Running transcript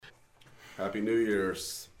Happy New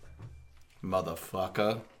Year's.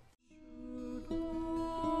 Motherfucker.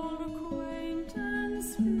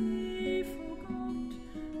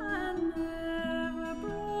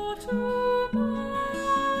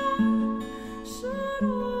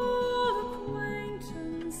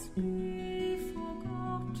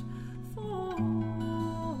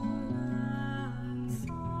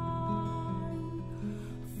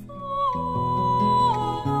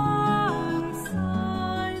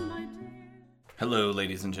 Hello,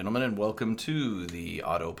 ladies and gentlemen, and welcome to the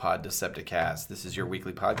Autopod Decepticast. This is your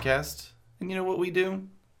weekly podcast, and you know what we do?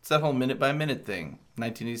 It's that whole minute-by-minute thing.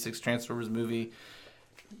 1986 Transformers movie.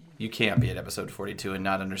 You can't be at episode 42 and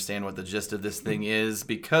not understand what the gist of this thing is.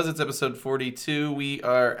 Because it's episode 42, we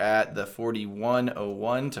are at the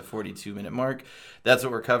 41:01 to 42-minute mark. That's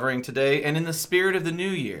what we're covering today. And in the spirit of the new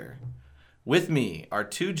year, with me are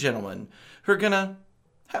two gentlemen who are going to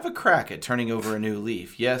have a crack at turning over a new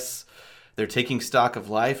leaf. Yes, they're taking stock of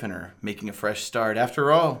life and are making a fresh start.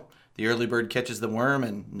 After all, the early bird catches the worm,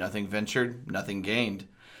 and nothing ventured, nothing gained.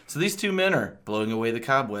 So these two men are blowing away the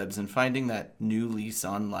cobwebs and finding that new lease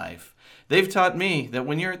on life. They've taught me that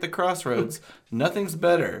when you're at the crossroads, nothing's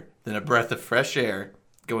better than a breath of fresh air,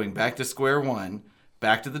 going back to square one,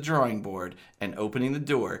 back to the drawing board, and opening the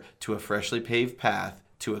door to a freshly paved path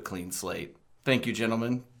to a clean slate. Thank you,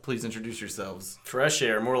 gentlemen. Please introduce yourselves. Fresh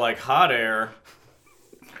air, more like hot air.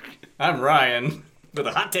 I'm Ryan, with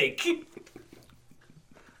a hot take.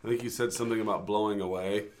 I think you said something about blowing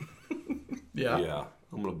away. Yeah. Yeah,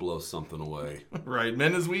 I'm going to blow something away. Right.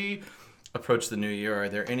 Men, as we approach the new year, are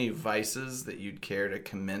there any vices that you'd care to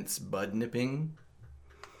commence bud nipping?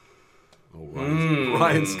 Oh,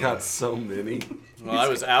 Ryan's got so many. Well, I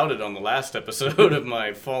was outed on the last episode of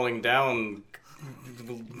my falling down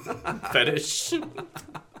fetish.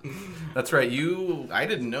 That's right. I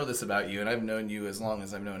didn't know this about you, and I've known you as long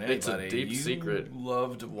as I've known anybody. It's a deep secret. You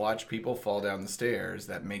love to watch people fall down the stairs.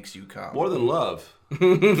 That makes you come. More than love.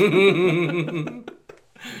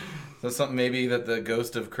 So something maybe that the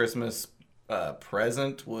ghost of Christmas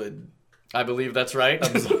present would I believe that's right.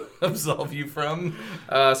 absolve you from.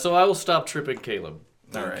 So I will stop tripping Caleb.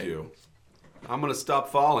 Thank you. I'm going to stop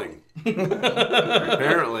falling.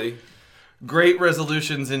 Apparently. Great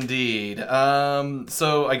resolutions indeed.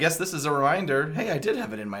 So I guess this is a reminder. Hey, I did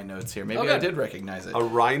have it in my notes here. Maybe Okay. I did recognize it. A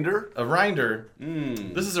rinder? A reminder.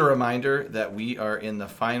 This is a reminder that we are in the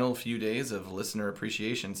final few days of listener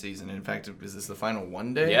appreciation season. In fact, is this the final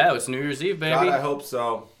one day? Yeah, it's New Year's Eve, baby. God, I hope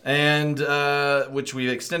so. And which we've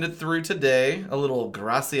extended through today. A little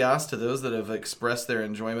gracias to those that have expressed their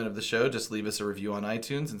enjoyment of the show. Just leave us a review on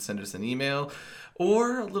iTunes and send us an email.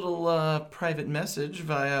 Or a little private message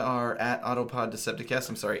via our at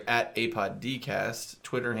APODDcast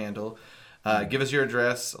Twitter handle. Give us your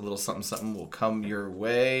address. A little something something will come your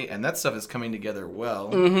way. And that stuff is coming together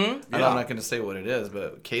well. Mm-hmm. I'm not going to say what it is,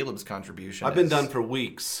 but Caleb's contribution I've been done for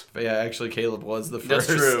weeks. Yeah, actually, Caleb was the first.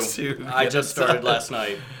 That's true. I just started last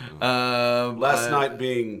night. Last night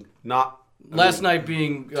being not... Last night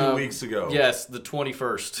being... 2 weeks ago. Yes, the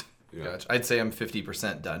 21st. Yeah. Gotcha. I'd say I'm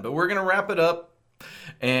 50% done. But we're going to wrap it up.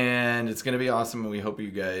 And it's going to be awesome, and we hope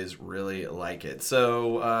you guys really like it.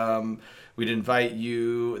 So we'd invite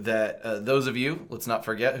you that those of you, let's not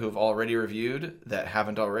forget, who have already reviewed, that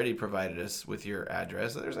haven't already provided us with your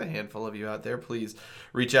address. There's a handful of you out there. Please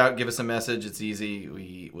reach out, give us a message. It's easy.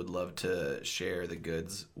 We would love to share the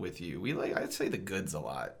goods with you. I'd say the goods a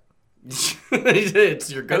lot.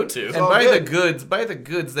 It's your go-to. And by the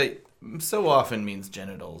goods, they so often means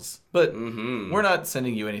genitals, but we're not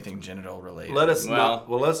sending you anything genital related. Let's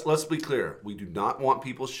be clear. We do not want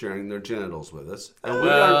people sharing their genitals with us, and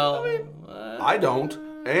I don't.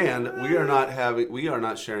 And we are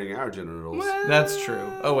not sharing our genitals. That's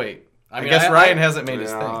true. Oh wait, I mean, guess Ryan hasn't made his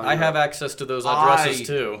thing. I have access to those addresses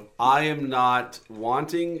too. I am not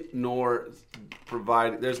wanting nor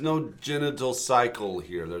providing. There's no genital cycle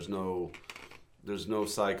here. There's no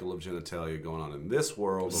cycle of genitalia going on in this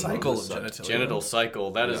world. Cycle of genitalia. Genital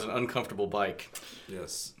cycle. That is an uncomfortable bike.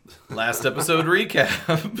 Yes. Last episode recap.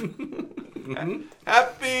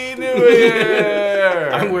 Happy New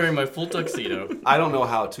Year! I'm wearing my full tuxedo. I don't know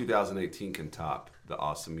how 2018 can top the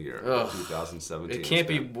awesome year of 2017. It can't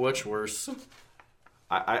be much worse.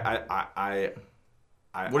 What are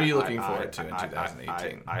you looking forward to in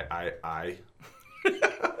 2018? I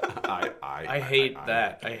hate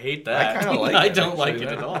that. I hate that. I kind of like it. I don't like it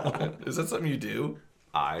at all. Is that something you do?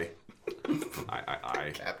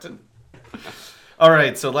 Captain. All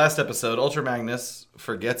right, so last episode, Ultra Magnus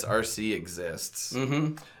forgets RC exists.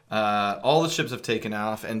 Mm-hmm. All the ships have taken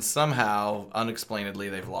off, and somehow, unexplainedly,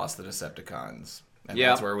 they've lost the Decepticons. And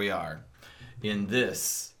that's where we are. In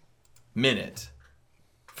this minute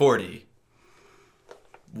 41.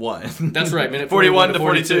 That's right, minute 41 to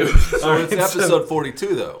 42. So it's episode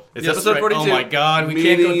 42, though. It's Yes, episode right. 42. Oh my God, we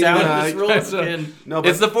can't go Meaning down that- this road again. No, but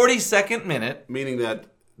It's the 42nd minute. meaning that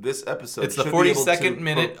this episode It's the should be able 42nd to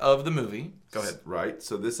minute of the movie. Go ahead. Right.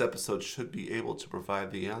 So this episode should be able to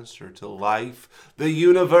provide the answer to life, the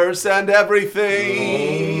universe, and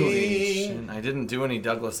everything. I didn't do any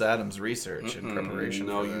Douglas Adams research in preparation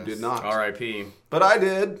No, for you this. did not. R.I.P. But I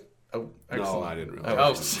did. Oh, No, excellent. I didn't really. Oh, Oh, I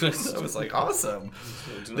was like, awesome.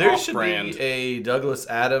 It's an There should off-brand. be a Douglas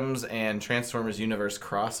Adams and Transformers Universe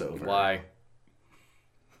crossover. Why?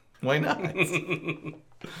 Why not?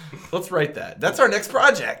 Let's write that. That's our next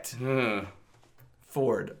project.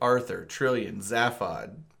 Ford, Arthur, Trillion,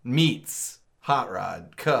 Zaphod, Meets, Hot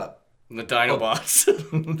Rod, Cup. The Dinobots.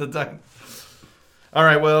 The time. All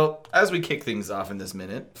right, well, as we kick things off in this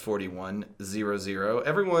minute, 41:00,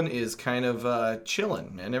 everyone is kind of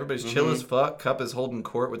chilling, man. Everybody's chill as fuck. Cup is holding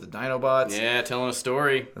court with the Dinobots. Yeah, telling a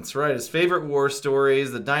story. That's right. His favorite war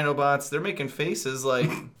stories, the Dinobots, they're making faces like,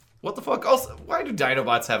 what the fuck? Also, why do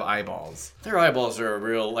Dinobots have eyeballs? Their eyeballs are a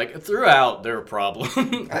real, like, throughout, they're a problem.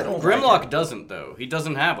 I don't Grimlock like it. doesn't, though. He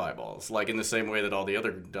doesn't have eyeballs, like, in the same way that all the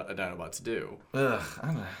other Dinobots do. Ugh,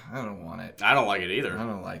 I don't want it. I don't like it either. I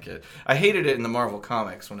don't like it. I hated it in the Marvel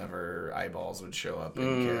comics whenever eyeballs would show up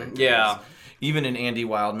in characters. yeah. Even in Andy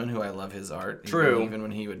Wildman, who I love his art. True. Even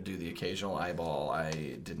when he would do the occasional eyeball, I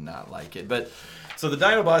did not like it. But so the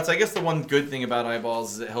Dinobots, I guess the one good thing about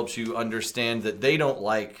eyeballs is it helps you understand that they don't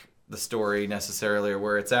like the story necessarily or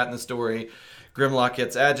where it's at in the story. Grimlock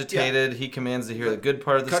gets agitated. He commands to hear the good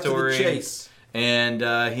part of the Cut story. to the chase. And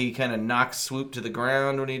he kind of knocks Swoop to the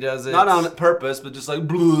ground when he does it. Not on purpose, but just like,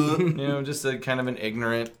 blah. You know, just a kind of an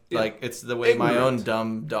ignorant, like, it's the way my Ignorant. own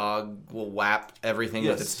dumb dog will whap everything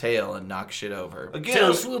with Yes. its tail and knock shit over.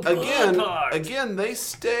 Tell Swoop apart. Again, they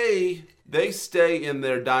stay in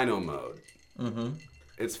their dino mode. Mm-hmm.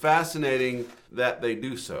 It's fascinating that they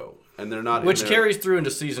do so, and they're not. Which in their, carries through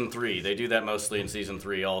into season 3. They do that mostly in season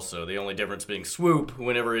 3 also. The only difference being Swoop,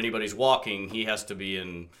 whenever anybody's walking, he has to be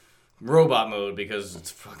in robot mode because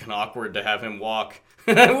it's fucking awkward to have him walk.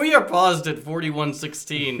 We are paused at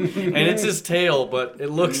 41:16, and it's his tail, but it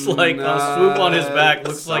looks like a Swoop on his back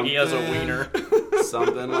looks like he has a something. wiener.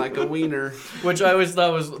 something like a wiener. Which I always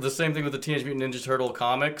thought was the same thing with the Teenage Mutant Ninja Turtle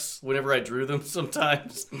comics. Whenever I drew them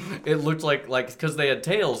sometimes, it looked like because they had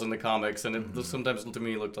tails in the comics, and it sometimes to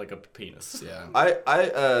me looked like a penis. Yeah.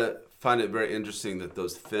 I find it very interesting that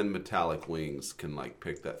those thin metallic wings can like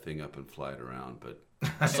pick that thing up and fly it around, but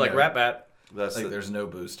It's like Rat-Bat. that's Like, there's no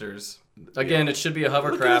boosters. Again, it should be a Look at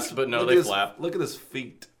hovercraft, his- but no, look they at his- flap. Look at his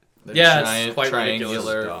feet. The Yeah, it's giant quite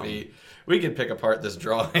triangular ridiculous. feet. We could pick apart this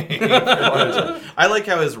drawing. I like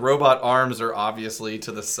how his robot arms are obviously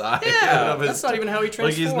to the side. Yeah, of his, that's not even how he like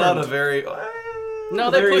transformed. he's not a very. No,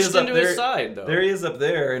 they There he pushed is up into his there. side, though. There he is up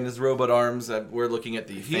there, and his robot arms. We're looking at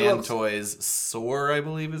the He Fan looks- Toys Soar, I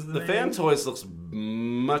believe is the The name. fan toys looks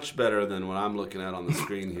much better than what I'm looking at on the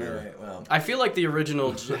screen All here. right, well. I feel like the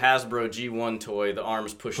original Hasbro G1 toy, the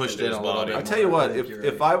arms pushed Pushed into in his a little body. bit. I tell you what, I think if, you're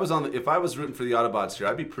if right. I was if I was rooting for the Autobots here,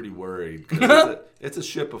 I'd be pretty worried. 'Cause it's a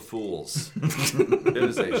ship of fools. It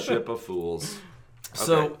is a ship of fools.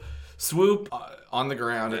 So, Okay. Swoop on the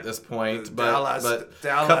ground at this point, but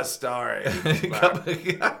Dallas story. That's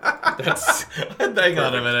hang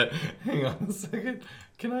on a minute. Hang on a second.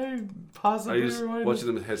 Can I Are possibly you just rewind?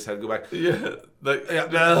 watching his head go back? Yeah,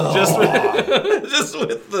 Yeah. just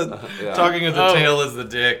with the Yeah. talking of the Oh. tail as the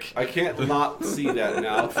dick. I can't not see that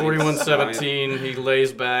now. 41:17. He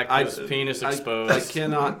lays back, with his penis exposed. I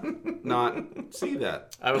cannot not see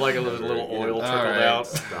that. I would like a little oil All trickled right. out.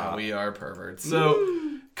 Stop. We are perverts. So,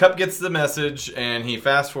 Cup gets the message, and he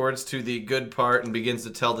fast forwards to the good part and begins to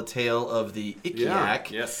tell the tale of the Ikiak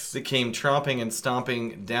Yes. that came tromping and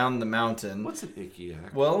stomping down the mountain. What's an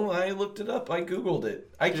Ikiak? Well, I looked it up. I Googled it.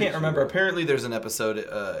 I can't remember. Apparently, there's an episode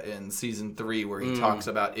in season 3 where he talks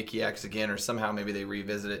about Ikiaks again, or somehow maybe they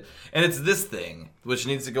revisit it. And it's this thing, which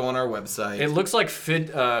needs to go on our website. It looks like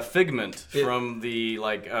Figment from the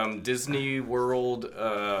Disney World.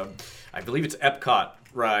 I believe it's Epcot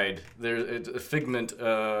ride. It's a Figment,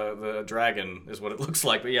 the dragon, is what it looks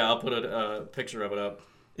like. But yeah, I'll put a picture of it up.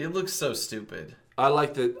 It looks so stupid. I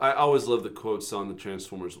like that. I always love the quotes on the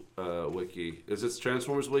Transformers wiki. Is this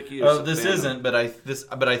Transformers wiki? Or Oh, is it this fandom? isn't, but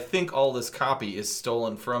I think all this copy is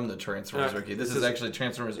stolen from the Transformers Wiki. This is actually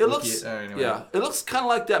Transformers It Wiki. looks, Anyway. yeah, it looks kind of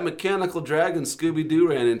like that mechanical dragon Scooby-Doo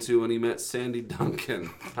ran into when he met Sandy Duncan.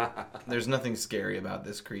 There's nothing scary about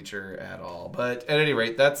this creature at all. But at any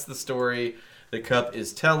rate, that's the story that Cup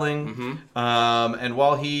is telling. And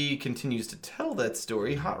while he continues to tell that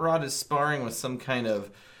story, Hot Rod is sparring with some kind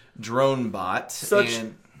of drone bot.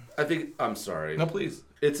 I'm sorry. No, please.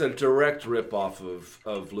 It's a direct ripoff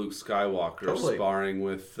of Luke Skywalker Totally. sparring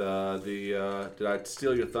with did I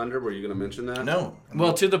steal your thunder? Were you going to mention that? No.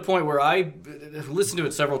 Well, to the point where I listened to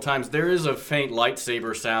it several times, there is a faint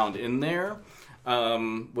lightsaber sound in there,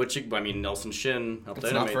 which, I mean, Nelson Shin helped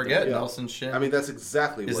Let's animate not forget Yeah. Nelson Shin. I mean, that's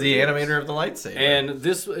exactly is what the it animator of the lightsaber. And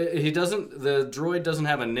the droid doesn't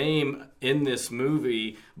have a name in this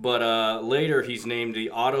movie, but later he's named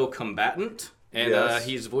the Auto Combatant. And Yes.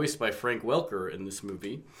 he's voiced by Frank Welker in this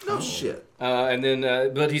movie. No shit. And then,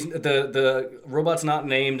 but he's the robot's not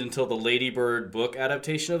named until the Lady Bird book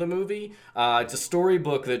adaptation of the movie. It's a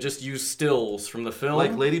storybook that just used stills from the film,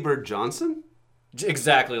 Like Lady Bird Johnson?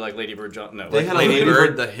 exactly like Lady Bird. No, They like had a Lady Lady Bird,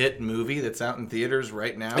 Bird- the hit movie that's out in theaters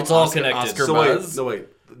right now. It's all connected. Oscar So Buzz. wait.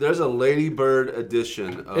 There's a Lady Bird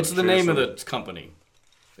edition of it's the name of Fearsome. the company,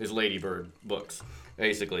 is Lady Bird Books,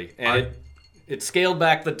 basically, and it scaled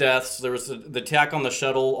back the deaths. There was the attack on the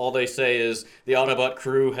shuttle. All they say is the Autobot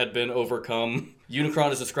crew had been overcome.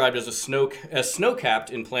 Unicron is described as snow-capped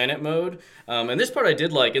in planet mode. And this part I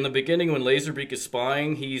did like. In the beginning, when Laserbeak is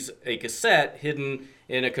spying, he's a cassette hidden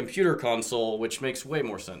in a computer console, which makes way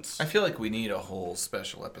more sense. I feel like we need a whole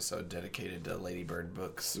special episode dedicated to Lady Bird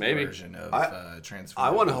Books Maybe. version of Transformers. I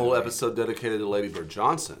want a whole movie. episode dedicated to Lady Bird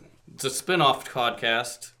Johnson. It's a spin-off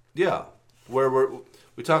podcast. Yeah, where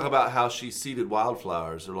we talk about how she seeded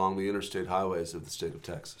wildflowers along the interstate highways of the state of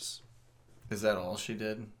Texas. Is that all she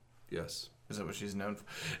did? Yes. Is that what she's known for?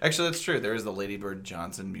 Actually, that's true. There is the Lady Bird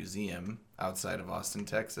Johnson Museum outside of Austin,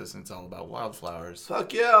 Texas, and it's all about wildflowers.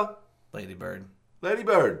 Fuck yeah. Lady Bird. Lady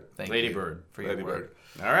Bird. Thank Lady you Bird. for your Lady work.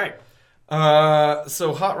 Bird. All right.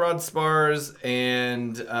 So Hot Rod spars,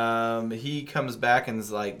 and he comes back and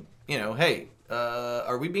is like, hey,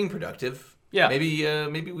 are we being productive? Yeah.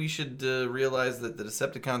 Maybe we should realize that the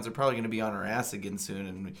Decepticons are probably going to be on our ass again soon,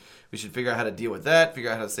 and we should figure out how to deal with that,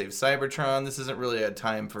 figure out how to save Cybertron. This isn't really a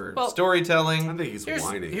time for storytelling. I think he's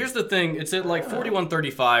whining. Here's the thing. It's at like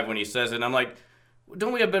 41:35 when he says it, and I'm like,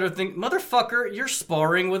 don't we have better thing? Motherfucker, you're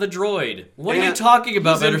sparring with a droid. What are you And talking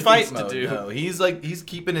about? He's in Better fight things to mode. do. No,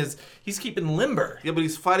 he's keeping limber. Yeah, but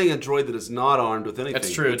he's fighting a droid that is not armed with anything.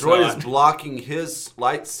 That's true, The it's droid not. is blocking his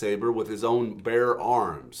lightsaber with his own bare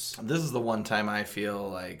arms. This is the one time I feel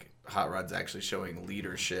like Hot Rod's actually showing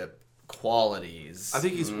leadership qualities. I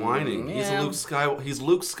think he's whining. yeah. He's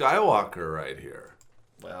Luke Skywalker right here.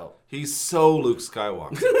 Well, He's so Luke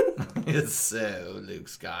Skywalker. it's so Luke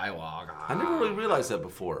Skywalker. I never really realized that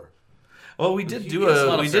before. Well, we did do gets a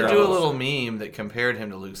lot a of little parallels. meme that compared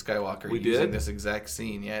him to Luke Skywalker We using did? this exact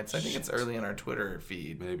scene. Yeah, I think it's early in our Twitter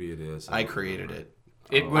feed. Maybe it is. I created it.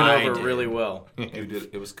 It went I over did. really well. You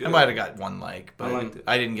did. It was good. I might have got one like, but I liked it.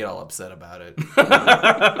 I didn't get all upset about it.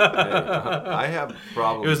 I have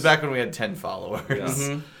problems. It was back when we had 10 followers.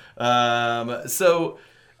 So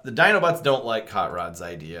the Dinobots don't like Hot Rod's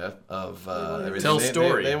idea of everything. Tell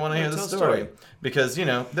story. They want to hear the tell story. story. Because,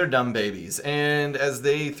 they're dumb babies. And as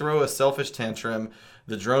they throw a selfish tantrum,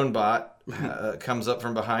 the drone bot comes up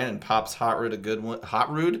from behind and pops Hot Rood a good one.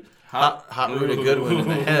 Hot Rood a good one in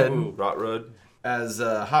the head. Rot Road. As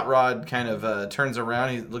Hot Rod kind of turns around,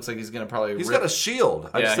 he looks like he's going to probably He's rip. got a shield.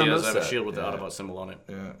 I Yeah, just he does noticed have a that. shield with the Autobot symbol on it.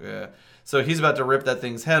 Yeah. So he's about to rip that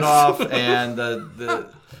thing's head off, and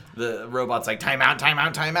the robot's like, time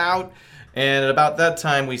out. And at about that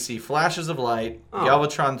time, we see flashes of light.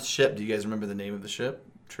 Galvatron's ship. Do you guys remember the name of the ship?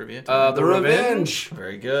 Trivia. The Revenge.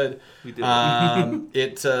 Very good. We did.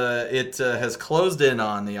 It has closed in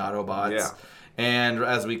on the Autobots. Yeah. And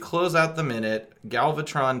as we close out the minute,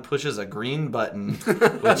 Galvatron pushes a green button,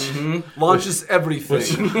 which Launches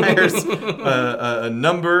everything. fires a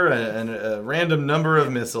number, a random number of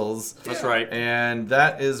missiles. That's right. And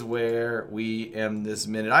that is where we end this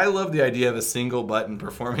minute. I love the idea of a single button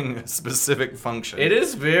performing a specific function. It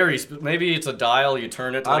is very. Maybe it's a dial. You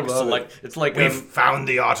turn it to I like love select. It's like We've found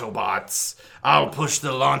the Autobots. I'll push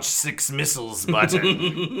the launch 6 missiles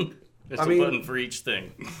button. It's I a mean- button for each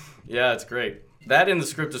thing. Yeah, it's great. That in the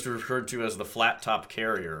script is referred to as the flat top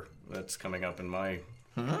carrier. That's coming up in my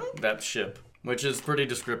that ship, which is pretty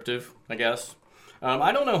descriptive, I guess.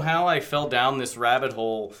 I don't know how I fell down this rabbit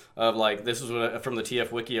hole of like this is from the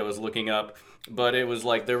TF Wiki I was looking up, but it was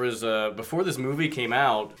like there was before this movie came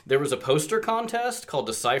out, there was a poster contest called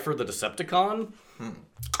Decipher the Decepticon.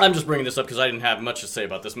 I'm just bringing this up because I didn't have much to say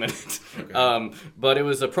about this minute. But it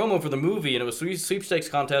was a promo for the movie, and it was a sweepstakes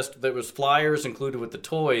contest. There was flyers included with the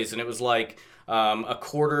toys, and it was like a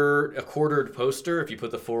quartered poster. If you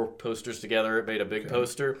put the 4 posters together, it made a big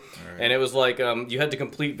poster. And it was like you had to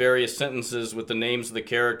complete various sentences with the names of the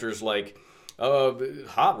characters, like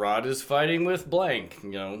Hot Rod is fighting with blank,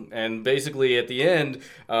 and basically at the end,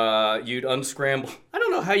 you'd unscramble. I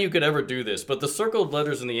don't know how you could ever do this, but the circled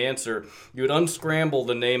letters in the answer, you would unscramble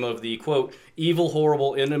the name of the, quote, evil,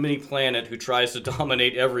 horrible enemy planet who tries to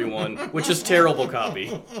dominate everyone, which is terrible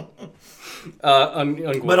copy.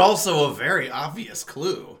 But also a very obvious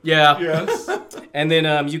clue. Yeah. Yes. And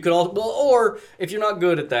then you could or if you're not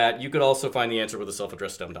good at that, you could also find the answer with a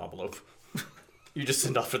self-addressed stamped envelope. You just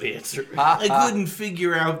send off for the answer. I couldn't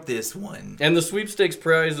figure out this one. And the sweepstakes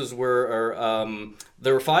prizes there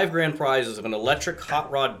were 5 grand prizes of an electric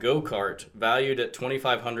hot rod go-kart valued at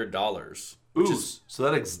 $2,500. Ooh,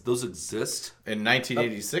 so those exist? In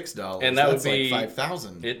 $1986, and that that's would be like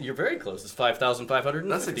 $5,000. You're very close. It's $5,550.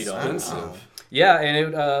 That's expensive. Wow. Yeah,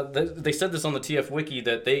 and they said this on the TF Wiki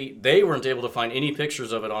that they weren't able to find any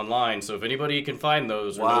pictures of it online. So if anybody can find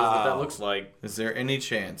those or knows what that looks like, Is there any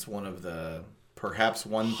chance one of the perhaps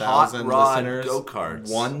 1,000 Hot rod listeners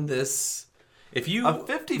go-karts won this? If you A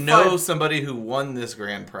 55 know somebody who won this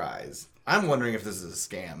grand prize, I'm wondering if this is a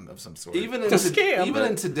scam of some sort. Even in scam, even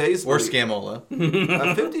in today's or money, Scamola.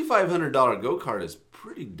 a $5,500 go-kart is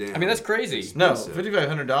pretty damn. I mean, that's crazy. No, expensive.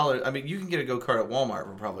 $5,500. I mean, you can get a go-kart at Walmart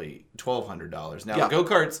for probably $1,200. Now, Yeah.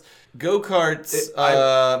 go-karts.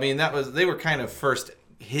 I mean, they were kind of first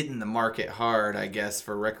hitting the market hard, I guess,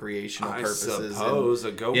 for recreational I purposes. suppose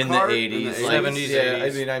a go-kart in the 80s, 70s, Yeah, 80s. I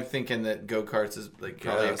mean, I'm thinking that go-karts is like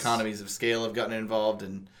probably Yes. economies of scale have gotten involved,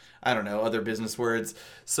 and I don't know, other business words.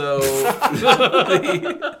 So,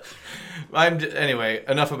 anyway,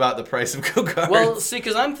 enough about the price of go-karts. Well, see,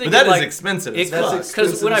 because I'm thinking but that is like, expensive. it as fuck. costs-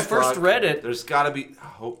 'cause when I as first fuck. read it- there's got to be. I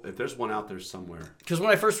hope if there's one out there somewhere. Because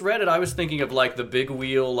when I first read it, I was thinking of like the big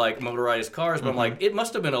wheel, like motorized cars, but I'm like, it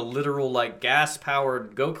must have been a literal like gas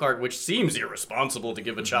powered go kart, which seems irresponsible to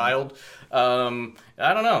give a child. I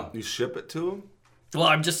don't know. You ship it to them. Well,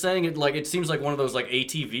 I'm just saying it seems like one of those like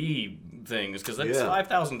ATV things because that's Yeah.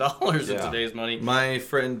 $5,000 in Yeah. today's money. My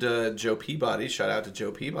friend Joe Peabody, shout out to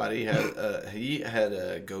Joe Peabody, he had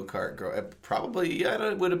a go kart. Probably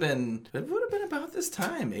it would have been about this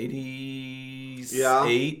time, 88, Yeah.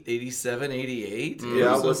 87, 88.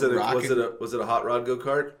 Yeah, was it rocking- a hot rod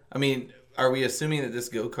go-kart? I mean, are we assuming that this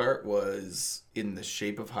go kart was in the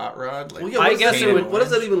shape of hot rod? Like, Well, yeah, I what does guess that it even- would- What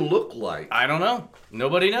does that even look like? I don't know.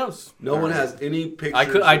 Nobody knows. No one has any pictures.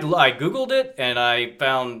 I googled it and I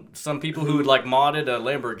found some people who had like modded a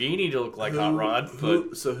Lamborghini to look like hot rod, but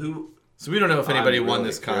Who? so we don't know if anybody I'm won really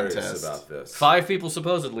this curious contest. about this. 5 people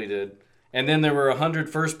supposedly did. And then there were 100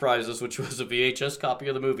 first prizes, which was a VHS copy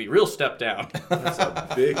of the movie. Real step down. That's a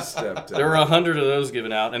big step down. There were 100 of those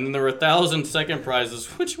given out. And then there were 1,000 second prizes,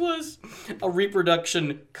 which was a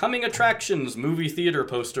reproduction Coming Attractions movie theater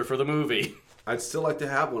poster for the movie. I'd still like to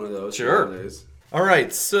have one of those. Sure. Nowadays. All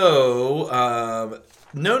right, so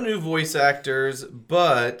no new voice actors,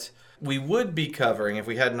 but we would be covering, if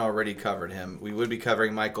we hadn't already covered him, we would be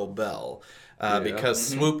covering Michael Bell because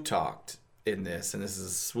Swoop talked in this, and this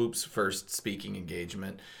is Swoop's first speaking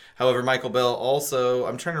engagement. However, Michael Bell also,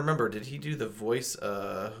 I'm trying to remember, did he do the voice?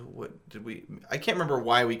 I can't remember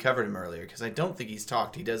why we covered him earlier because I don't think he's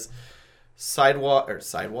talked. He does Sidewalk.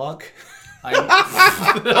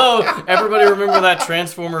 Oh, everybody remember that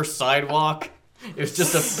Transformer sidewalk? It was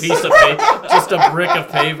just a piece of just a brick of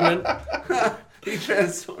pavement. He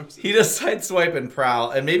transforms. He does Sideswipe and Prowl,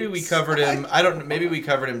 and maybe we covered him. I don't. Maybe we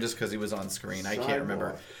covered him just because he was on screen. I can't remember,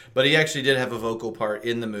 Sidewalk. but he actually did have a vocal part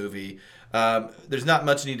in the movie. There's not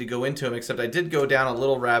much need to go into him, except I did go down a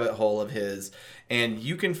little rabbit hole of his, and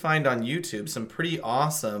you can find on YouTube some pretty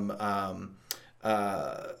awesome.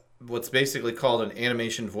 What's basically called an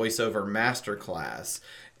animation voiceover masterclass,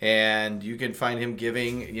 and you can find him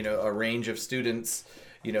giving a range of students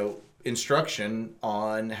instruction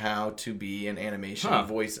on how to be an animation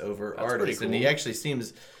voiceover pretty artist. And he cool. actually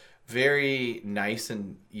seems very nice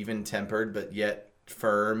and even tempered, but yet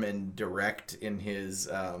firm and direct in his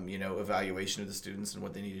evaluation of the students and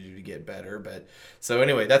what they need to do to get better. But so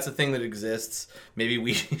anyway, that's a thing that exists. Maybe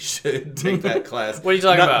we should take that class. What are you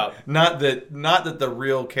talking about? Not that the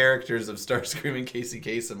real characters of Starscream and Casey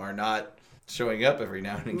Kasem are not showing up every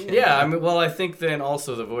now and again. Yeah, I think then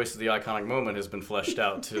also the voice of the iconic moment has been fleshed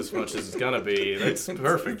out to as much as it's gonna be. That's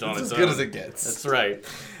perfect on It's its as own. good as it gets. That's right.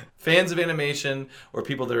 Fans of animation or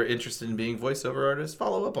people that are interested in being voiceover artists,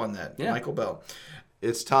 follow up on that. Yeah. Michael Bell.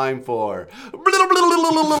 It's time for. Rip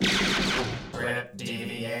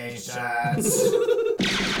deviations.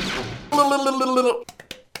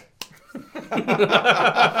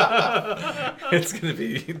 It's going to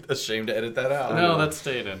be a shame to edit that out. No, that's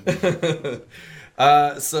staying in.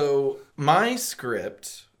 So my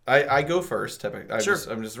script I go first. Typically. Sure.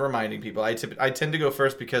 I'm just reminding people. I tend to go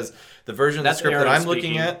first because the version of the That's script Aaron that I'm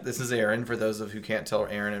speaking. looking at. This is Aaron. For those of who can't tell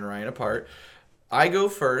Aaron and Ryan apart, I go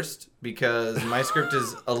first because my script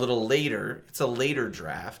is a little later. It's a later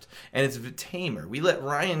draft, and it's tamer. We let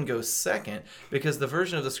Ryan go second because the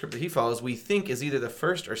version of the script that he follows we think is either the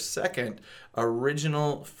first or second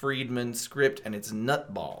original Friedman script, and it's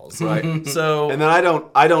nutballs. Right. So And then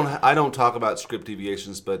I don't talk about script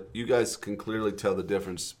deviations, but you guys can clearly tell the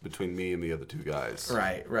difference between me and the other two guys.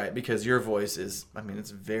 right, because your voice is, I mean,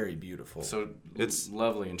 it's very beautiful. So It's-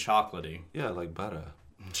 lovely and chocolatey. Yeah, like butter.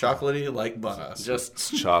 Chocolatey like butter. Just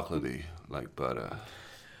It's chocolatey like butter.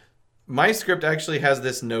 My script actually has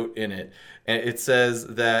this note in it, and it says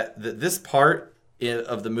that this part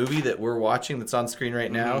of the movie that we're watching that's on screen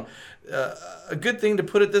right now, a good thing to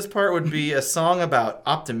put at this part would be a song about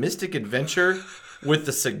optimistic adventure with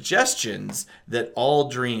the suggestions that all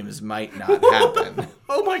dreams might not happen.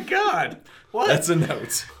 oh my god, what? That's a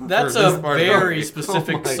note. That's for this a part of the very movie.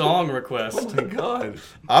 specific song request. My God.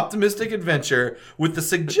 Optimistic adventure with the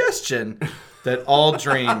suggestion that all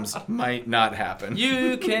dreams might not happen.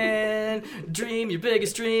 You can dream your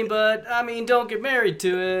biggest dream, but I mean, don't get married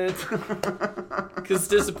to it. Because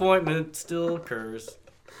disappointment still occurs.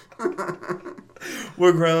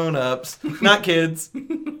 We're grown-ups, not kids.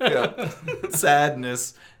 Yeah.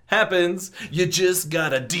 Sadness happens. You just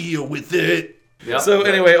gotta deal with it. Yep. So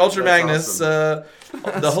anyway, Ultra That's Magnus,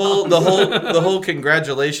 awesome. the whole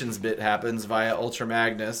congratulations bit happens via Ultra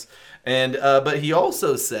Magnus, and but he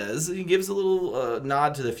also says, he gives a little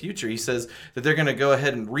nod to the future. He says that they're going to go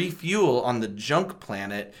ahead and refuel on the junk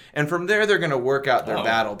planet, and from there they're going to work out their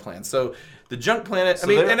battle plan. So the junk planet, So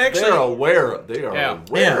they're aware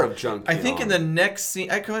of junk. I think in the next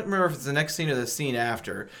scene, I can't remember if it's the next scene or the scene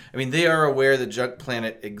after. I mean, they are aware the junk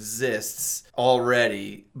planet exists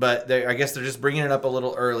already, but I guess they're just bringing it up a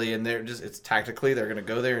little early, and it's tactically they're going to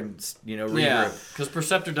go there and regroup. Yeah, because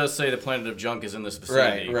Perceptor does say the planet of junk is in this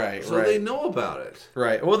vicinity. Right. So they know about it.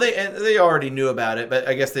 Right. Well, they already knew about it, but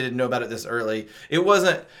I guess they didn't know about it this early. It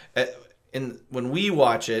wasn't. When we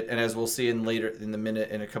watch it, and as we'll see in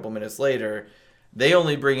a couple minutes later, they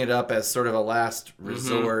only bring it up as sort of a last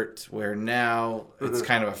resort, where now it's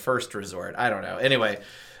kind of a first resort. I don't know. Anyway,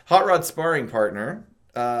 Hot Rod's sparring partner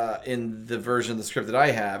in the version of the script that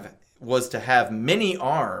I have was to have many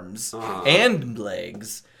arms and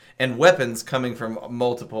legs and weapons coming from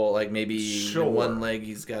multiple, like maybe in one leg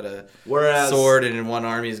he's got a sword, and in one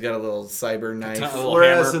arm he's got a little cyber knife.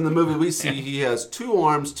 Whereas hammer. in the movie we see he has 2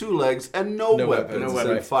 arms, 2 legs, and no weapons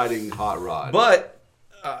weapons. in fighting Hot Rod. But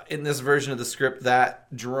in this version of the script,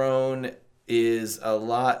 that drone is a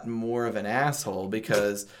lot more of an asshole,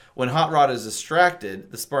 because when Hot Rod is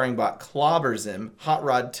distracted, the sparring bot clobbers him. Hot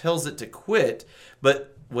Rod tells it to quit, but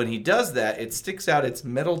when he does that, it sticks out its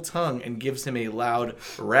metal tongue and gives him a loud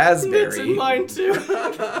raspberry. It's in mine too.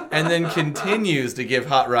 And then continues to give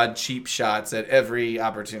Hot Rod cheap shots at every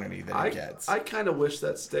opportunity that he gets. I kind of wish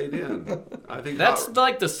that stayed in. I think That's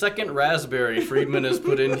like the second raspberry Friedman has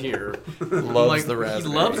put in here. Loves the raspberry.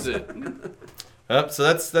 He loves it.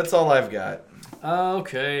 So that's all I've got.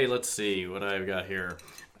 Okay, let's see what I've got here.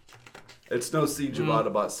 it's no Siege of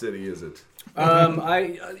Autobot City, is it? A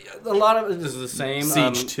lot of it is the same.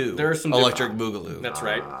 Siege 2. There are some Electric Boogaloo. That's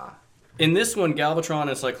right. In this one, Galvatron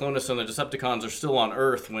and Cyclonus and the Decepticons are still on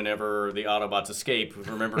Earth whenever the Autobots escape.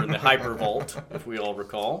 Remember in the Hyper Vault, if we all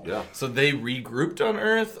recall. Yeah. So they regrouped on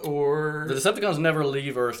Earth, or The Decepticons never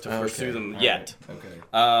leave Earth to pursue them yet. Okay.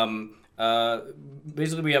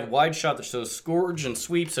 Basically, we have wide shot that shows Scourge and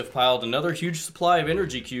Sweeps have piled another huge supply of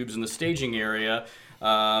energy cubes in the staging area.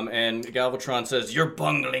 And Galvatron says, "Your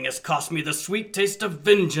bungling has cost me the sweet taste of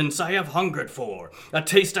vengeance I have hungered for. A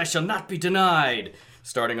taste I shall not be denied."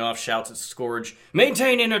 Starting off, shouts at Scourge,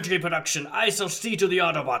 "Maintain energy production. I shall see to the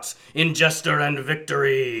Autobots in Jester and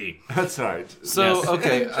victory." That's right. So Yes.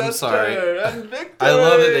 okay, I'm sorry. And victory! I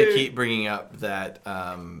love that they keep bringing up that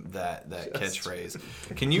that catchphrase.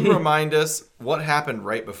 Can you remind us what happened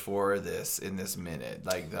right before this in this minute?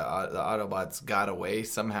 Like the Autobots got away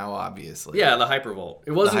somehow, obviously. Yeah, the Hypervolt.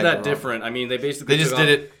 It wasn't The that Hypervolt. different. I mean, they basically They just took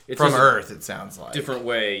did off- it it's from just a Earth. It sounds like different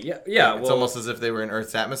way. Yeah. It's Well, almost as if they were in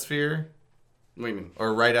Earth's atmosphere, what do you mean?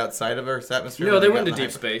 or right outside of Earth's atmosphere. No, when they got went in to the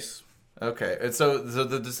deep space. Okay, and so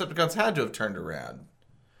the Decepticons had to have turned around,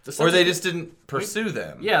 or they just didn't pursue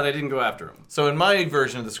them. Yeah, they didn't go after him. So in my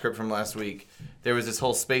version of the script from last week, there was this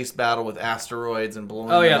whole space battle with asteroids and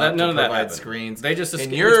blowing Oh, yeah, them up none to of that provide happened. screens. They just in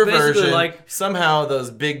escaped. your It's basically version, like- somehow those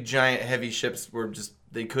big giant heavy ships were just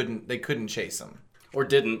they couldn't chase them. or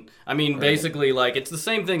didn't. I mean, basically, like, it's the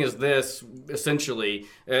same thing as this, essentially,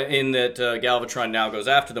 in that Galvatron now goes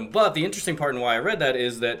after them. But the interesting part and why I read that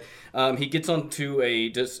is that he gets onto a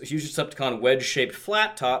huge Decepticon wedge-shaped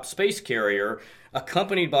flat-top space carrier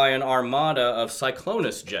accompanied by an armada of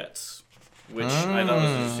Cyclonus jets, which I thought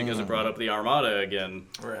was interesting because it brought up the armada again.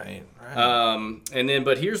 Right.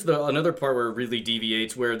 But here's another part where it really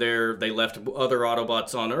deviates, where they left other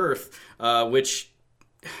Autobots on Earth, which...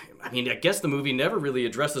 I mean, I guess the movie never really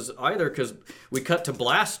addresses either because we cut to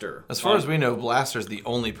Blaster. As far as we know, Blaster's the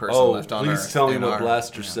only person left on Earth. Please tell me what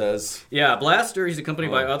Blaster says. Yeah, Blaster, he's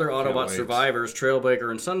accompanied by other Autobot wait. survivors,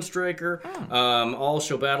 Trailbreaker and Sunstriker. All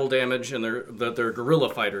show battle damage, and they're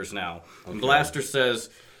guerrilla fighters now. Okay. And Blaster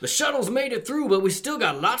says, the shuttle's made it through, but we still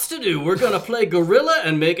got lots to do. We're going to play gorilla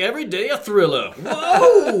and make every day a thriller.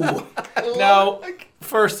 Whoa! Now,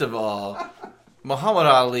 first of all... Muhammad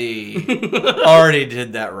Ali already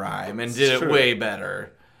did that rhyme and did it way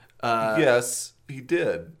better. Yes, he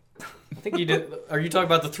did. I think he did. Are you talking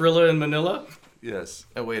about the thriller in Manila? Yes.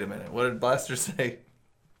 Oh, wait a minute. What did Blaster say?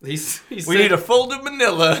 We need a folded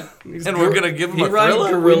Manila, and we're going to give him a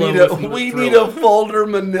thriller? We need a folder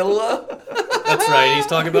Manila? That's right. He's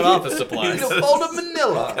talking about office supplies. We need a folder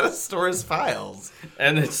Manila. Gotta store his files.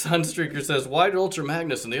 And then Sunstreaker says, why did Ultra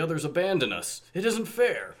Magnus and the others abandon us? It isn't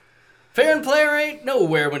fair. Fair and player ain't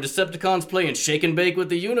nowhere when Decepticons playing shake and bake with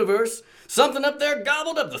the universe. Something up there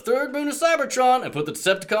gobbled up the third moon of Cybertron and put the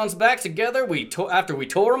Decepticons back together after we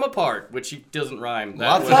tore them apart, which doesn't rhyme.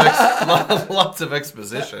 Lots of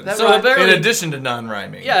exposition. In addition to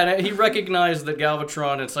non-rhyming. Yeah, and he recognized that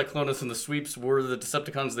Galvatron and Cyclonus and the Sweeps were the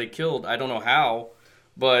Decepticons they killed. I don't know how,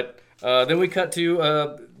 but then we cut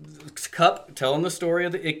to... Kup telling the story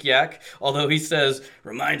of the Ik-Yak, although he says,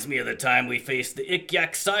 reminds me of the time we faced the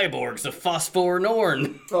Ik-Yak cyborgs of Phosphor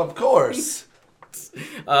Norn. Of course.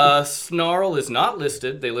 Snarl is not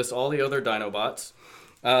listed. They list all the other Dinobots.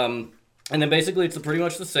 And then basically it's pretty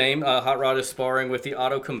much the same. Hot Rod is sparring with the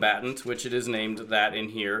Auto Combatant, which it is named that in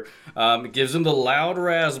here. It gives him the loud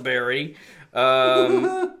raspberry.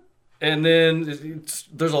 And then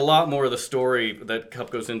there's a lot more of the story that Kup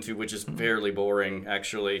goes into, which is fairly boring,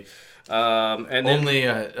 actually. And then, only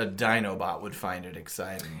a Dinobot would find it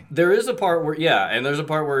exciting. There is a part where,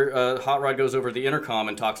 Hot Rod goes over the intercom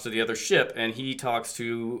and talks to the other ship, and he talks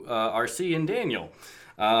to RC and Daniel.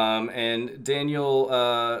 And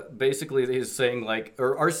Daniel basically is saying,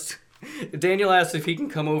 Daniel asks if he can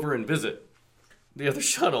come over and visit the other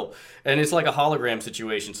shuttle. And it's like a hologram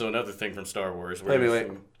situation, so another thing from Star Wars. Wait.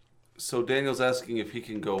 So Daniel's asking if he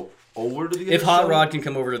can go over to the other If Hot shuttle? Rod can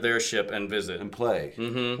come over to their ship and visit. And play.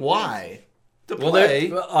 Mm-hmm. Why? To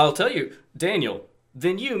play? I'll tell you, Daniel,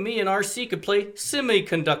 then you, me, and RC could play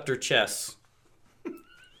semiconductor chess.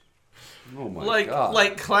 Oh my God.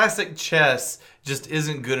 Like classic chess just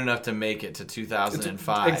isn't good enough to make it to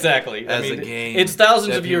 2005. Exactly. As a game. It's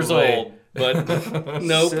thousands of years old, but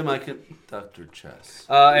nope. Semiconductor chess.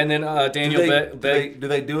 And then Daniel... Do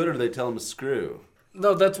they do it or do they tell him to screw?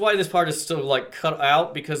 No, that's why this part is still cut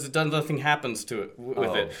out because nothing happens to it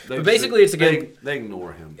with it. But basically, it's again they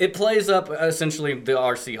ignore him. It plays up essentially the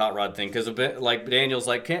RC Hot Rod thing because Daniel's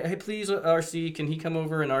like, hey, please RC, can he come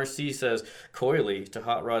over? And RC says coyly to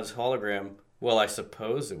Hot Rod's hologram, well, I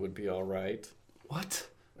suppose it would be all right. What?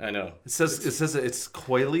 I know. It says it's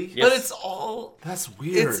coily. Yes. But it's all... That's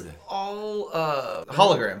weird. It's all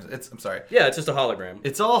holograms. I'm sorry. Yeah, it's just a hologram.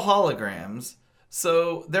 It's all holograms.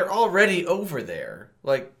 So they're already over there.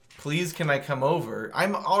 Like, please, can I come over?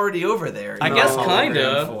 I'm already over there. I guess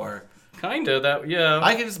kinda. Kinda, yeah.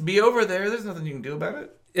 I can just be over there. There's nothing you can do about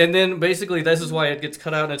it. And then basically this is why it gets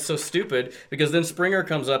cut out and it's so stupid because then Springer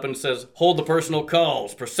comes up and says, hold the personal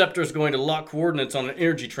calls. Perceptor's going to lock coordinates on an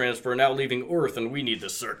energy transfer now leaving Earth and we need the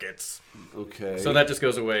circuits. Okay. So that just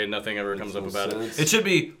goes away and nothing ever comes up about it. It should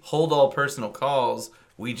be hold all personal calls.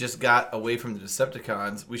 We just got away from the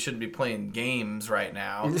Decepticons. We shouldn't be playing games right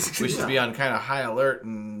now. We should be on kind of high alert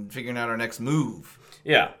and figuring out our next move.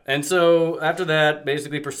 Yeah, and so after that,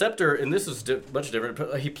 basically Perceptor, and this is much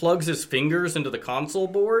different, he plugs his fingers into the console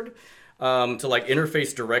board to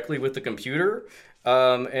interface directly with the computer,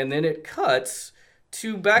 and then it cuts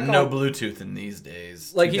to back No on... Bluetooth in these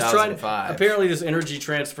days. He's trying... Apparently this energy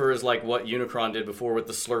transfer is like what Unicron did before with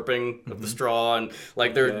the slurping of the straw, and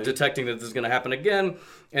they're detecting that this is going to happen again.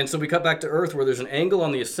 And so we cut back to Earth where there's an angle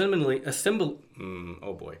on the assembly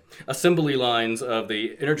lines of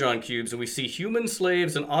the Energon cubes, and we see human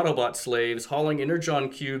slaves and Autobot slaves hauling Energon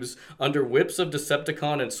cubes under whips of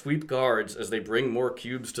Decepticon and Sweep guards as they bring more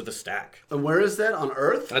cubes to the stack. And where is that? On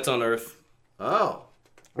Earth? That's on Earth. Oh.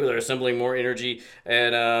 Where they're assembling more energy.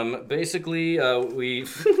 And basically, we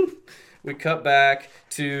we cut back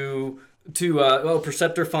to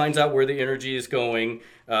Perceptor finds out where the energy is going,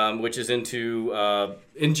 which is into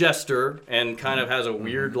Ingester, and kind of has a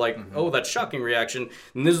weird that's shocking reaction.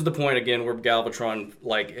 And this is the point again where Galvatron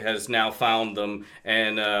has now found them,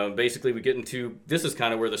 and basically we get into this is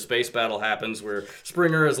kind of where the space battle happens, where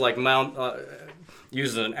Springer is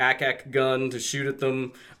uses an ACAC gun to shoot at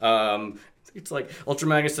them. It's like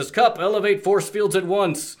Ultra says, "Cup, elevate force fields at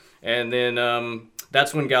once," and then.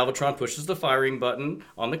 That's when Galvatron pushes the firing button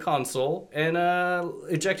on the console and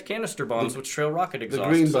eject canister bombs, which trail rocket exhaust.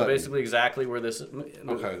 The green so button. basically exactly where the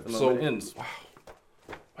moment ends.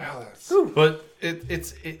 Wow, that's... But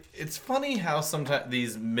it's funny how sometimes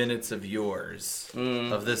these minutes of yours,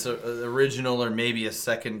 of this original or maybe a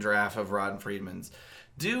second draft of Ron Friedman's,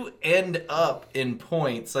 do end up in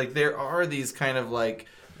points. Like, there are these kind of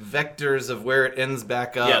vectors of where it ends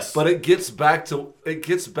back up. Yes. But it gets back to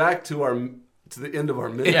the end of our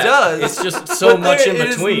minute. It does. It's just so much in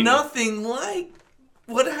between. It is nothing like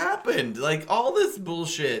what happened. Like, all this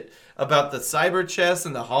bullshit about the cyber chess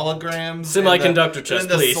and the holograms, Semiconductor chess, and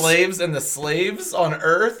the please. slaves on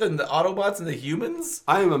Earth, and the Autobots and the humans.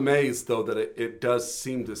 I am amazed, though, that it does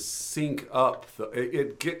seem to sync up.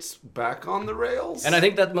 It gets back on the rails. And I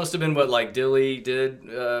think that must have been what Dilly did,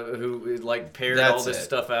 who paired all this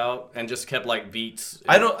stuff out and just kept beats.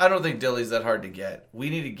 I don't think Dilly's that hard to get. We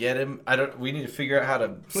need to get him. We need to figure out how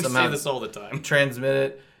to We somehow say this all the time. transmit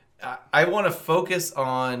it. I want to focus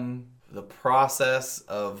on the process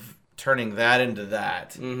of turning that into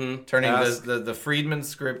that. Mm-hmm. Turning the Friedman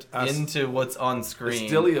script into what's on screen.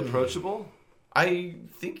 Is Dilly approachable? I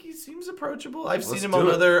think he seems approachable. I've Let's seen him do on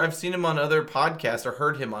it. other podcasts or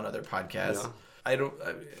heard him on other podcasts. Yeah.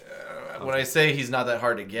 When I say he's not that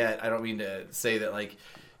hard to get, I don't mean to say that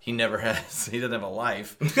he doesn't have a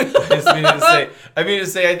life. I mean to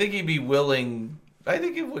say I think he'd be willing. I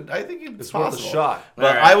think it's It's possible. worth a shot.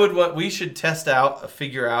 But Right. we should test out,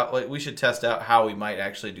 we should test out how we might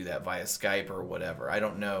actually do that via Skype or whatever. I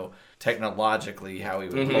don't know technologically how we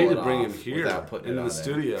would We pull need it to bring him off here without putting it into on the there.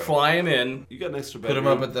 studio. Fly him in. You got an extra Put bedroom.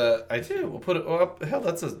 him up at the. I do. We'll put it up. Hell,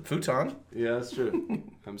 that's a futon. Yeah, that's true.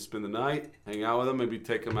 Come spend the night, hang out with him, maybe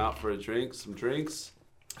take him out for some drinks.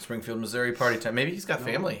 Springfield, Missouri party time. Maybe he's got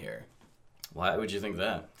family here. Why would you think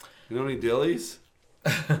that? You know any Dillies?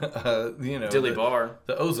 Dilly Bar.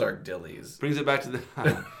 The Ozark Dillies. Brings it back to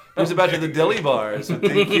the Dilly bars. So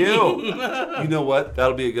thank you. You know what?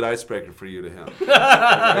 That'll be a good icebreaker for you to him.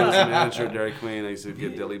 I was a manager at Dairy Queen. I used to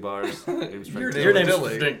get Dilly bars. Your Your name's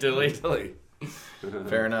Dilly. Frank Dilly. Dilly.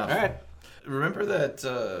 Fair enough. All right. Remember that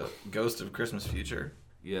Ghost of Christmas Future?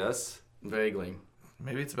 Yes. Vaguely.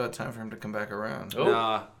 Maybe it's about time for him to come back around. Oh.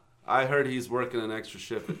 Nah. I heard he's working an extra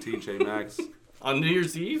shift at TJ Maxx. On New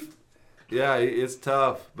Year's Eve? Yeah, it's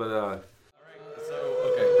tough, but Okay,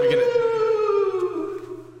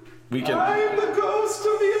 we can. I'm the ghost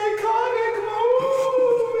of the iconic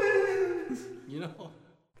moment. You know.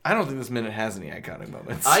 I don't think this minute has any iconic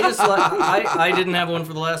moments. I just I didn't have one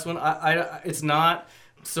for the last one. It's not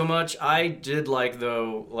so much. I did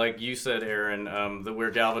though, like you said, Aaron,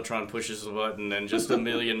 where Galvatron pushes the button and just a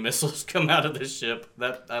million missiles come out of the ship.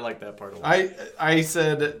 That I like that part a lot. I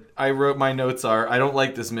said I wrote my notes are I don't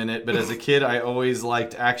like this minute, but as a kid I always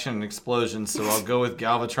liked action and explosions, so I'll go with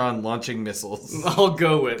Galvatron launching missiles. I'll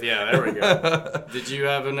go with there we go. Did you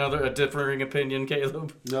have a differing opinion,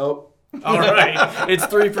 Caleb? Nope. All right, it's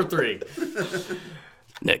 3 for 3.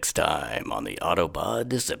 Next time on the Autobot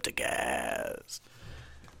Decepticast.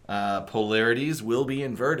 Polarities will be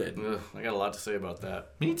inverted. Ugh, I got a lot to say about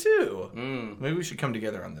that Me too. Maybe we should come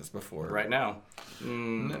together on this before. right now.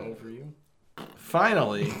 No for you.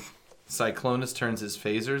 Finally, Cyclonus turns his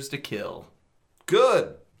phasers to kill.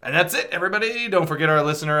 Good. And that's it, everybody. Don't forget our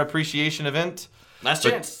listener appreciation event Last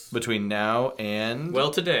chance. between now and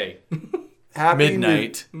Well, today. Happy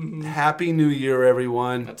midnight. Happy New Year,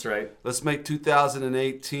 everyone. That's right. Let's make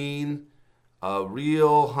 2018 a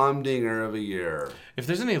real humdinger of a year. If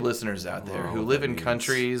there's any listeners out there who live in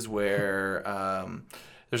countries where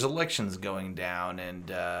there's elections going down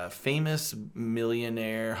and famous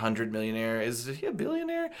millionaire, 100 millionaire, is he a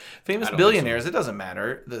billionaire? Famous billionaires, it doesn't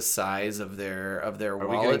matter the size of their Are we getting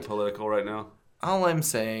wallet. political right now? All I'm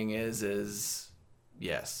saying is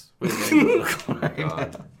yes. We're getting political right now.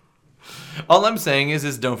 All I'm saying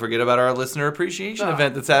is don't forget about our listener appreciation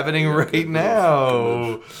event that's happening right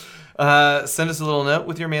now. Send us a little note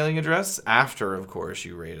with your mailing address after, of course,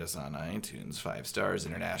 you rate us on iTunes 5 stars.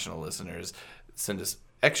 International listeners, send us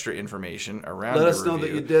extra information around Let your us know review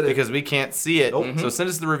that you did it. because we can't see it. So send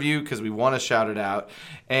us the review because we want to shout it out.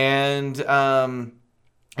 And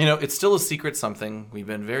it's still a secret something. We've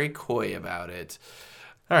been very coy about it.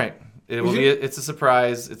 All right, It will be. It's a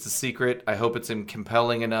surprise. It's a secret. I hope it's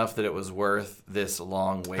compelling enough that it was worth this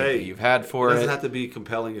long wait that you've had for it it. Doesn't have to be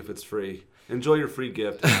compelling if it's free. Enjoy your free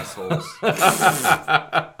gift, assholes.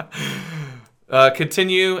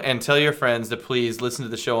 Continue and tell your friends to please listen to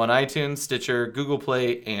the show on iTunes, Stitcher, Google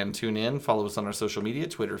Play, and TuneIn. Follow us on our social media,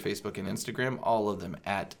 Twitter, Facebook, and Instagram, all of them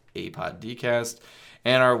at APodDcast.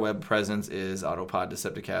 And our web presence is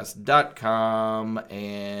autopoddecepticast.com.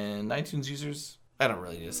 And iTunes users, I don't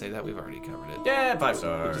really need to say that. We've already covered it. Yeah, 5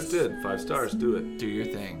 stars. Just did 5 stars. Do it. Do your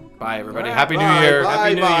thing. Bye, everybody. Right, Happy bye, New Year. Bye,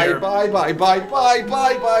 Happy New bye, Year. bye, bye, bye, bye,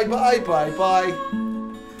 bye, bye, bye, bye, bye.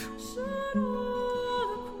 Should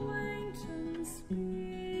all acquaintance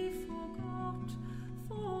be forgot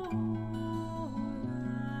for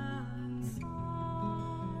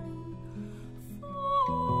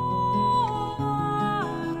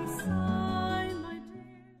sigh, my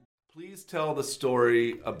dear. Please tell the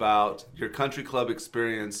story about your country club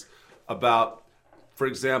experience, about, for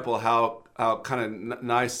example, how kind of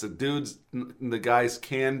nice the dudes, the guys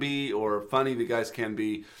can be, or funny the guys can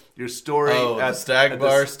be. Your story at Stag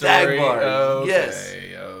Bar Stag story. Bar. Okay, Yes.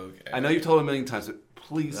 okay. I know you've told it a million times, but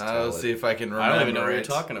please tell I'll it. see if I can remember I don't even know what it. you're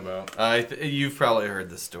talking about. You've probably heard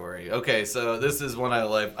the story. Okay, so this is one I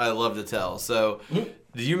love to tell. So, do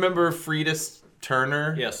you remember Freitas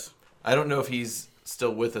Turner? Yes. I don't know if he's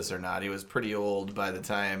still with us or not. He was pretty old by the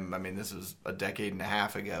time. I mean, this was a decade and a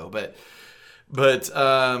half ago. But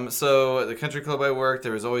so at the country club I worked,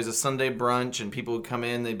 there was always a Sunday brunch, and people would come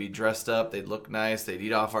in. They'd be dressed up. They'd look nice. They'd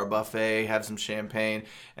eat off our buffet, have some champagne.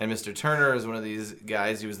 And Mr. Turner is one of these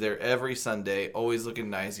guys. He was there every Sunday, always looking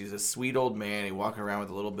nice. He's a sweet old man. He walked around with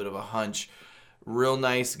a little bit of a hunch. Real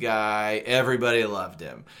nice guy. Everybody loved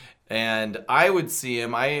him. And I would see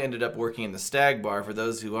him. I ended up working in the Stag Bar. For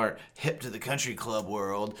those who aren't hip to the country club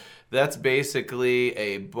world, that's basically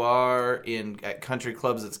a bar at country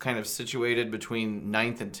clubs that's kind of situated between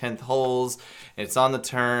 9th and 10th holes. It's on the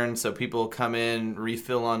turn, so people come in,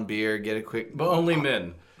 refill on beer, get a quick... But only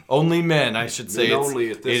men. Only men, I should say. Men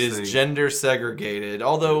only at this it is thing. gender segregated.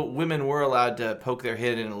 Although women were allowed to poke their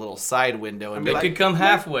head in a little side window and be They like, could come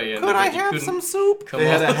halfway in. could I but you have couldn't some soup? come They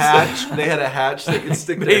had a up. hatch. They had a hatch. They could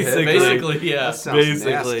stick their head. Basically. Basically, yeah. That sounds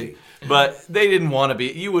Basically. nasty. But they didn't want to be.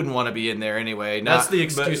 You wouldn't want to be in there anyway. That's the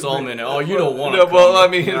excuse all men. Oh, you don't want to. No, well, I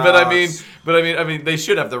mean, No, but I mean, they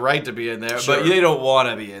should have the right to be in there, Sure. but they don't want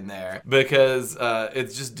to be in there because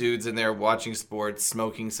it's just dudes in there watching sports,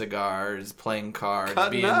 smoking cigars, playing cards,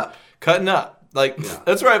 cutting up. Like,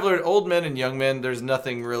 that's where I've learned old men and young men, there's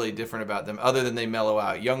nothing really different about them other than they mellow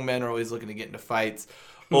out. Young men are always looking to get into fights.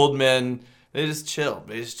 Old men, they just chill.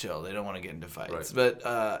 They don't want to get into fights. Right.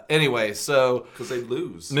 But anyway, so Because they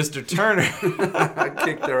lose. Mr. Turner... I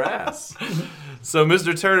kicked their ass. So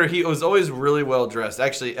Mr. Turner, he was always really well dressed.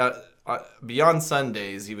 Actually, beyond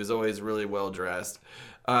Sundays, he was always really well dressed.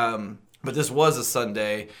 But this was a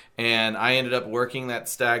Sunday, and I ended up working that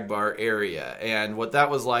Stag Bar area. And what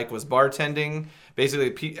that was like was bartending.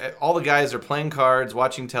 Basically, all the guys are playing cards,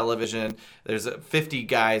 watching television. There's 50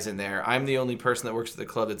 guys in there. I'm the only person that works at the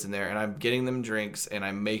club that's in there, and I'm getting them drinks, and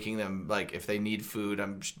I'm making them, like, if they need food,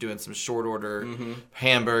 I'm doing some short order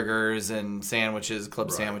hamburgers and sandwiches,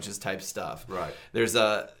 club sandwiches type stuff. Right. There's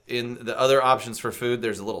in the other options for food,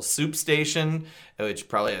 there's a little soup station, which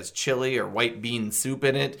probably has chili or white bean soup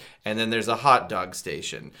in it, and then there's a hot dog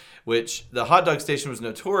station, which the hot dog station was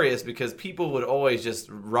notorious because people would always just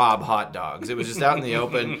rob hot dogs. It was just out in the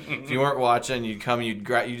open. If you weren't watching, you'd come, you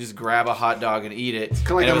just grab a hot dog and eat it.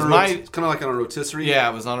 Kind And of it like, was kind of like on a rotisserie. yeah,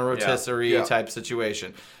 it was on a rotisserie Yeah. type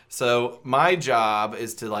situation. So my job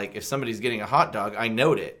is to, like, if somebody's getting a hot dog, I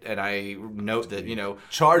note it, and I note that,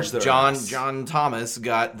 Charge their ass. John Thomas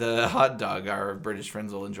got the hot dog. Our British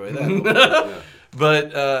friends will enjoy that.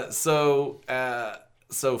 But so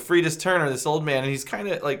Freitas Turner, this old man, and he's kind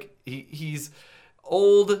of like he's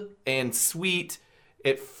old and sweet.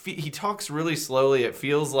 He talks really slowly. It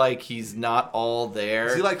feels like he's not all there.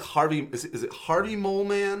 Is he like Harvey? Is it Harvey Mole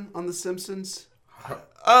Man on The Simpsons?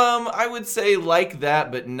 I would say like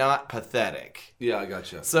that, but not pathetic. Yeah, I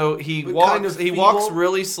gotcha. So he But walks. kind of he feeble? walks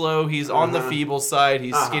really slow. He's on the Uh-huh. feeble side.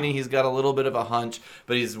 He's skinny. He's got a little bit of a hunch,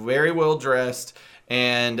 but he's very well dressed.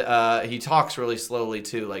 And he talks really slowly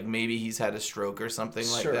too. Like maybe he's had a stroke or something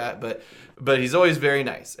like Sure. that. But he's always very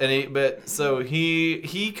nice, and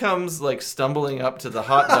he comes like stumbling up to the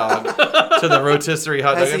hot dog, to the rotisserie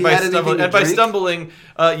hot dog, Has he had anything to drink? stumbling,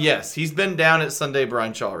 yes, he's been down at Sunday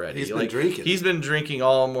brunch already. He's been drinking. He's been drinking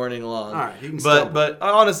all morning long. All right, he can stumble. but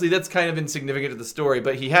honestly, that's kind of insignificant to the story.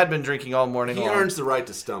 But he had been drinking all morning He long. earns the right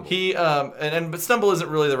to stumble. But stumble isn't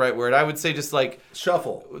really the right word. I would say just like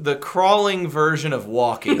Shuffle. the crawling version of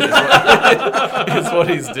walking is what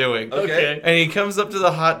he's doing. Okay. And he comes up to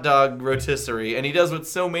the hot dog rotisserie, and he does what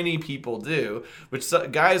so many people do, which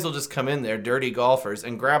guys will just come in there, dirty golfers,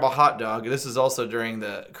 and grab a hot dog. This is also during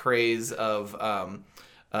the craze of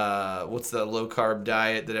what's the low carb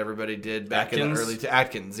diet that everybody did back in the early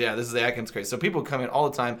Atkins. Yeah, this is the Atkins craze. So people come in all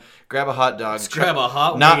the time, grab a hot dog, grab a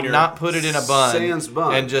hot wiener. not put it in a bun, Sans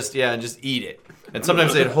bun. and just eat it. And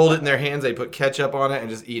sometimes they'd hold it in their hands, they'd put ketchup on it and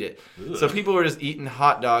just eat it. Ugh. So people were just eating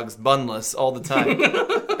hot dogs bunless all the time.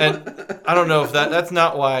 And I don't know if that's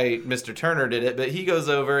not why Mr. Turner did it, but he goes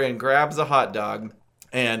over and grabs a hot dog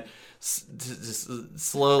and just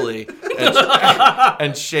slowly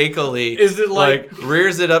and shakily is it like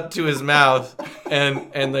rears it up to his mouth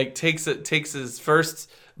and like takes his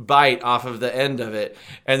first bite off of the end of it,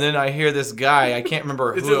 and then I hear this guy, I can't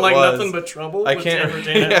remember who it was. Is it like Nothing But Trouble? I can't.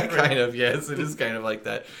 Yeah, kind of. Yes, it is kind of like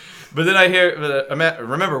that. But then I hear.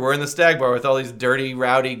 Remember, we're in the Stag Bar with all these dirty,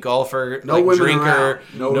 rowdy golfer, drinker, around.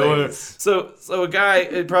 No women. So a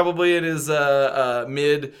guy, probably in his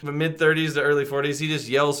mid 30s to early 40s, he just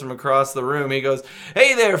yells from across the room. He goes,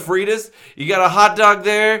 "Hey there, Fritas! You got a hot dog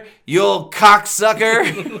there, you old cocksucker!"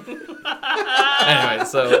 Anyway,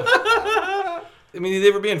 so. I mean,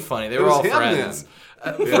 they were being funny. They were all friends.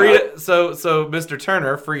 Frida, so Mr.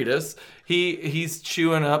 Turner, Fritas, he's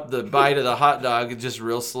chewing up the bite of the hot dog just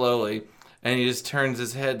real slowly, and he just turns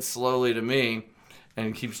his head slowly to me,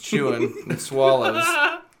 and keeps chewing and swallows.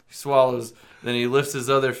 He swallows, then he lifts his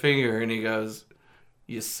other finger and he goes,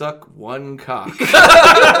 "You suck one cock."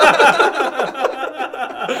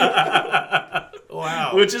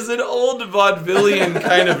 Wow. Which is an old vaudevillian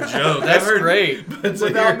kind of joke. That's great.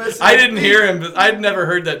 I didn't hear him, but I'd never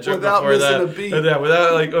heard that joke before that.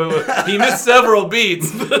 Without he missed several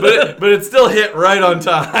beats, but it still hit right on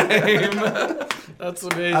time. That's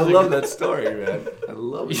amazing. I love that story, man. I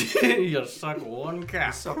love it. You suck one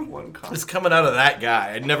cock. Suck one cock. It's coming out of that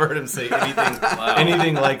guy. I'd never heard him say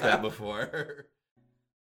anything like that before.